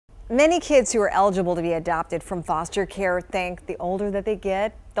Many kids who are eligible to be adopted from foster care think the older that they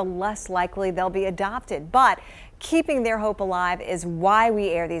get, the less likely they'll be adopted. But keeping their hope alive is why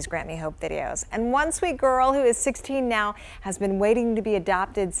we air these Grant Me Hope videos. And one sweet girl who is 16 now has been waiting to be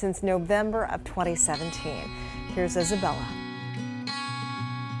adopted since November of 2017. Here's Isabella.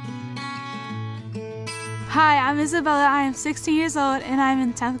 Hi, I'm Isabella. I am 16 years old and I'm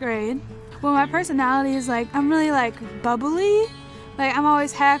in 10th grade. Well, my personality is I'm really bubbly. I'm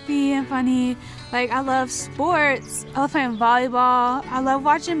always happy and funny. I love sports. I love playing volleyball. I love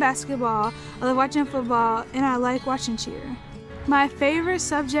watching basketball. I love watching football, and I like watching cheer. My favorite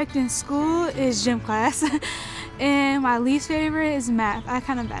subject in school is gym class, and my least favorite is math. I'm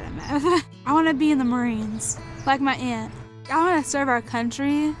kind of bad at math. I want to be in the Marines, like my aunt. I want to serve our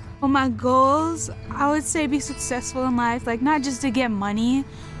country. Well, my goals, I would say be successful in life, not just to get money,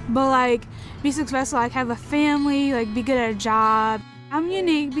 but be successful, have a family, be good at a job. I'm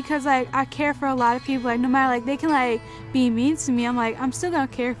unique because I care for a lot of people. No matter they can be mean to me, I'm still gonna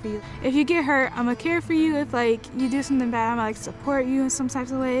care for you. If you get hurt, I'm gonna care for you. If you do something bad, I'm gonna support you in some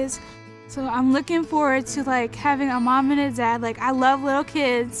types of ways. So I'm looking forward to having a mom and a dad. I love little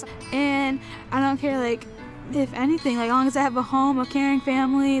kids, and I don't care if anything, as long as I have a home, a caring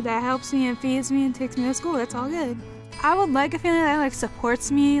family that helps me and feeds me and takes me to school, that's all good. I would like a family that supports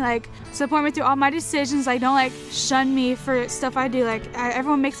me, support me through all my decisions, don't shun me for stuff I do.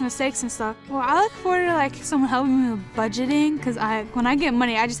 Everyone makes mistakes and stuff. Well, I look forward to someone helping me with budgeting, because when I get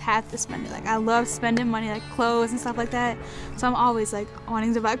money, I just have to spend it. I love spending money, clothes and stuff like that. So I'm always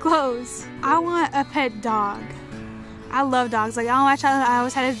wanting to buy clothes. I want a pet dog. I love dogs. All my childhood, I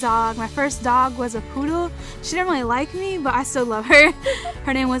always had a dog. My first dog was a poodle. She didn't really like me, but I still love her.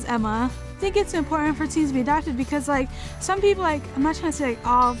 Her name was Emma. I think it's important for teens to be adopted because some people I'm not trying to say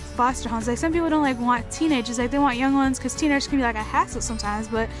all foster homes, some people don't want teenagers, they want young ones, because teenagers can be a hassle sometimes.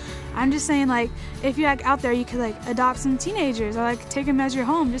 But I'm just saying if you're out there, you could adopt some teenagers or take them as your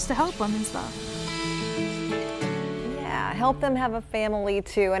home just to help them and stuff. Yeah, help them have a family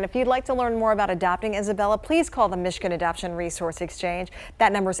too. And if you'd like to learn more about adopting Isabella, please call the Michigan Adoption Resource Exchange.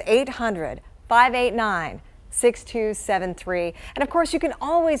 That number is 800-589-6273. And of course, you can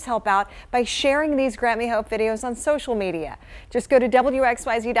always help out by sharing these Grant Me Hope videos on social media. Just go to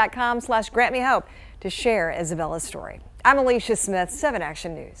WXYZ.com/GrantMeHope to share Isabella's story. I'm Alicia Smith, 7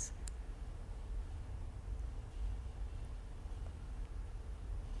 Action News.